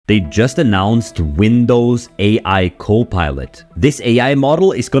They just announced Windows AI Copilot. This AI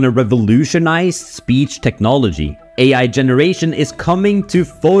model is going to revolutionize speech technology. AI generation is coming to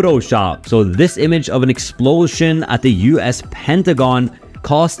Photoshop. So this image of an explosion at the US Pentagon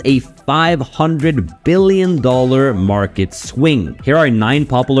cost a $500 billion market swing. Here are 9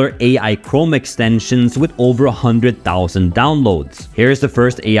 popular AI Chrome extensions with over 100,000 downloads. Here's the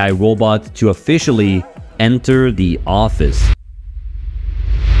first AI robot to officially enter the office.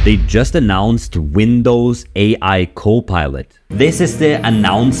 They just announced Windows AI Copilot. This is the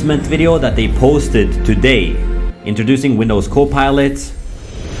announcement video that they posted today, introducing Windows Copilot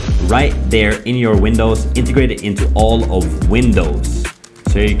right there in your Windows, integrated into all of Windows.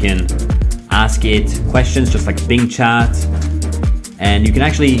 So you can ask it questions just like Bing Chat, and you can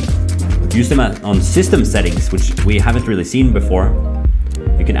actually use them on system settings, which we haven't really seen before.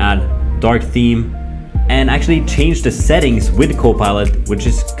 You can add dark theme and actually change the settings with Copilot, which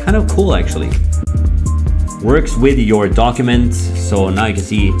is kind of cool actually. Works with your documents, so now you can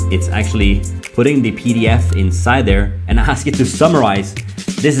see it's actually putting the PDF inside there and ask it to summarize.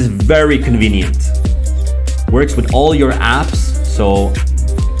 This is very convenient. Works with all your apps, so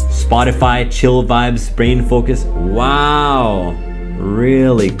Spotify, Chill Vibes, Brain Focus. Wow,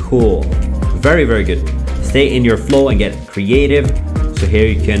 really cool. Very, very good. Stay in your flow and get creative. So here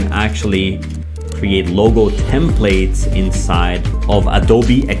you can actually create logo templates inside of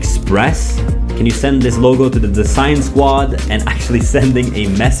Adobe Express. Can you send this logo to the design squad and actually sending a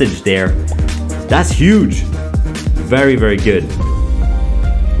message there? That's huge. Very, very good.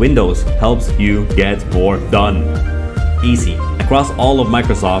 Windows helps you get more done. Easy. Across all of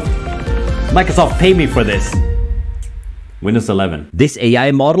Microsoft. Microsoft pay me for this. Windows 11. This AI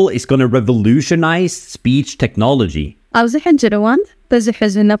model is going to revolutionize speech technology.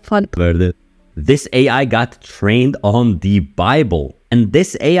 This AI got trained on the Bible, and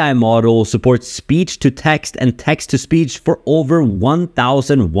this AI model supports speech to text and text to speech for over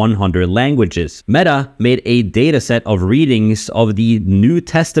 1,100 languages. Meta made a dataset of readings of the New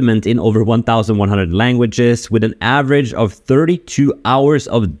Testament in over 1,100 languages with an average of 32 hours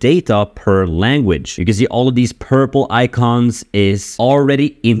of data per language. You can see all of these purple icons is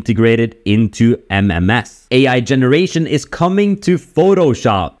already integrated into MMS. AI generation is coming to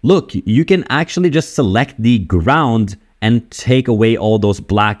Photoshop. Look, you can actually just select the ground and take away all those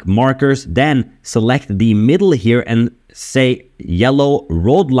black markers, then select the middle here and say yellow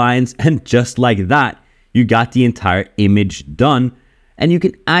road lines, and just like that, you got the entire image done. And you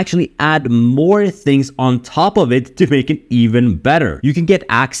can actually add more things on top of it to make it even better. You can get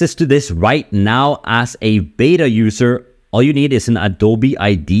access to this right now as a beta user. All you need is an Adobe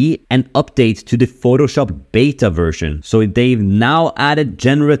ID and update to the Photoshop beta version. So they've now added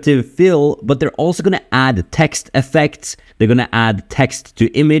generative fill, but they're also going to add text effects. They're going to add text to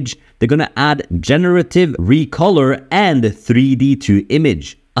image. They're going to add generative recolor and 3D to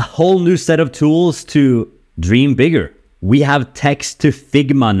image. A whole new set of tools to dream bigger. We have text to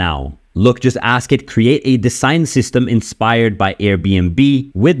Figma now. Look, just ask it, create a design system inspired by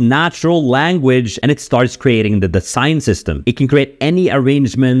Airbnb with natural language, and it starts creating the design system. It can create any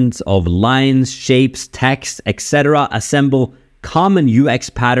arrangement of lines, shapes, text, etc., assemble common UX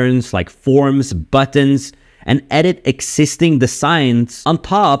patterns like forms, buttons, and edit existing designs on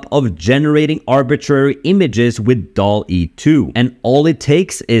top of generating arbitrary images with DALL-E 2. And all it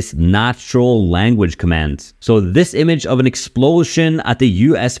takes is natural language commands. So this image of an explosion at the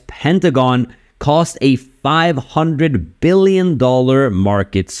US Pentagon cost a $500 billion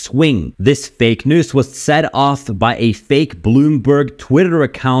market swing. This fake news was set off by a fake Bloomberg Twitter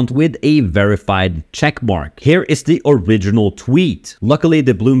account with a verified checkmark. Here is the original tweet. Luckily,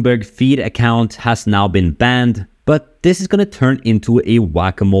 the Bloomberg feed account has now been banned, but this is going to turn into a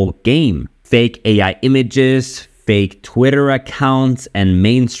whack-a-mole game. Fake AI images, fake Twitter accounts, and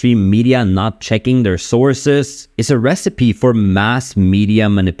mainstream media not checking their sources is a recipe for mass media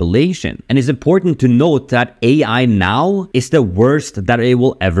manipulation. And it's important to note that AI now is the worst that it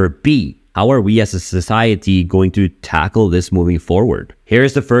will ever be. How are we as a society going to tackle this moving forward?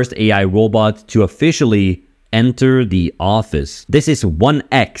 Here's the first AI robot to officially enter the office. This is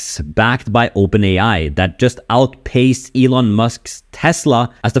 1X, backed by OpenAI, that just outpaced Elon Musk's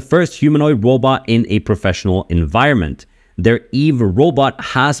Tesla as the first humanoid robot in a professional environment. Their Eve robot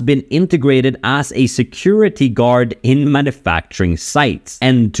has been integrated as a security guard in manufacturing sites,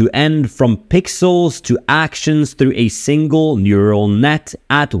 end to end from pixels to actions through a single neural net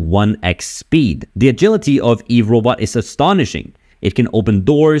at 1X speed. The agility of Eve robot is astonishing. It can open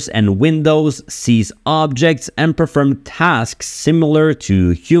doors and windows, seize objects, and perform tasks similar to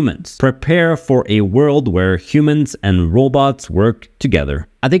humans. Prepare for a world where humans and robots work together.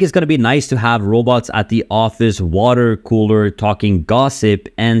 I think it's going to be nice to have robots at the office, water cooler, talking gossip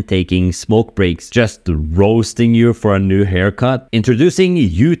and taking smoke breaks, just roasting you for a new haircut. Introducing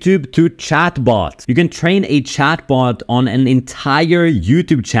YouTube-to-chatbot. You can train a chatbot on an entire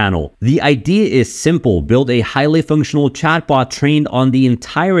YouTube channel. The idea is simple. Build a highly functional chatbot trained on the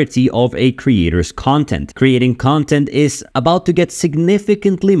entirety of a creator's content. Creating content is about to get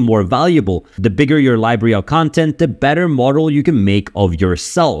significantly more valuable. The bigger your library of content, the better model you can make of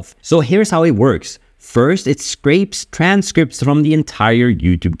yourself. So here's how it works. First, it scrapes transcripts from the entire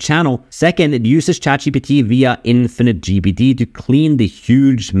YouTube channel. Second, it uses ChatGPT via Infinite GPT to clean the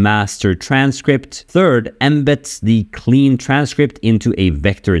huge master transcript. Third, embeds the clean transcript into a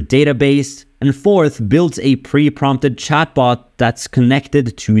vector database. And fourth, builds a pre-prompted chatbot that's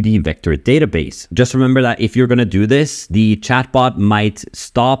connected to the vector database. Just remember that if you're going to do this, the chatbot might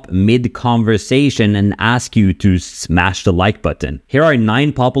stop mid-conversation and ask you to smash the like button. Here are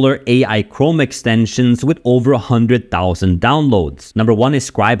 9 popular AI Chrome extensions with over 100,000 downloads. Number 1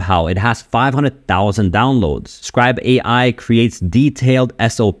 is ScribeHow. It has 500,000 downloads. Scribe AI creates detailed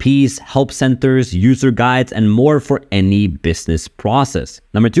SOPs, help centers, user guides, and more for any business process.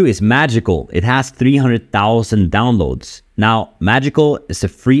 Number 2 is Magical. It has 300,000 downloads. Now, Magical is a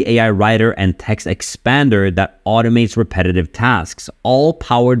free AI writer and text expander that automates repetitive tasks, all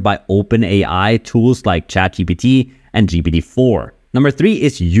powered by OpenAI tools like ChatGPT and GPT-4. Number 3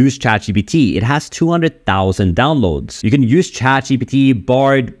 is Use ChatGPT. It has 200,000 downloads. You can use ChatGPT,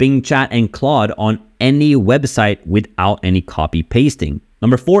 Bard, Bing Chat, and Claude on any website without any copy pasting.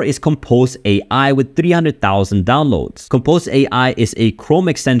 Number 4 is Compose AI with 300,000 downloads. Compose AI is a Chrome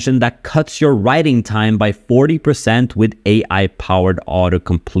extension that cuts your writing time by 40% with AI-powered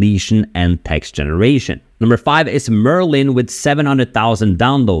auto-completion and text generation. Number 5 is Merlin with 700,000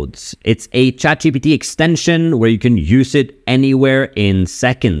 downloads. It's a ChatGPT extension where you can use it anywhere in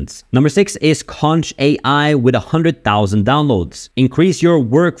seconds. Number 6 is Conch AI with 100,000 downloads. Increase your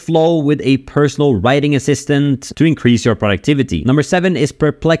workflow with a personal writing assistant to increase your productivity. Number 7 is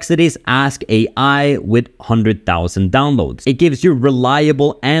Perplexity's Ask AI with 100,000 downloads. It gives you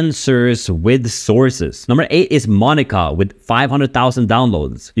reliable answers with sources. Number 8 is Monica with 500,000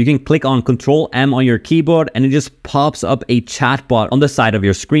 downloads. You can click on Control M on your keyboard and it just pops up a chatbot on the side of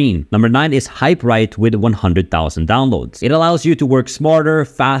your screen. Number 9 is HypeWrite with 100,000 downloads. It allows you to work smarter,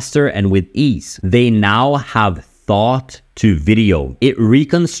 faster, and with ease. They now have thought to video. It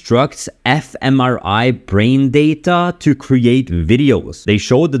reconstructs fMRI brain data to create videos. They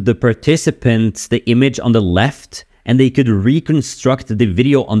showed the participants the image on the left and they could reconstruct the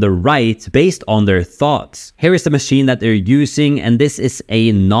video on the right based on their thoughts. Here is the machine that they're using, and this is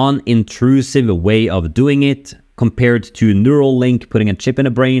a non-intrusive way of doing it compared to Neuralink putting a chip in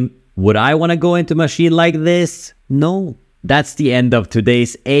a brain. Would I want to go into a machine like this? No. That's the end of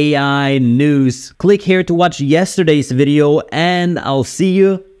today's AI news. Click here to watch yesterday's video, and I'll see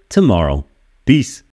you tomorrow. Peace.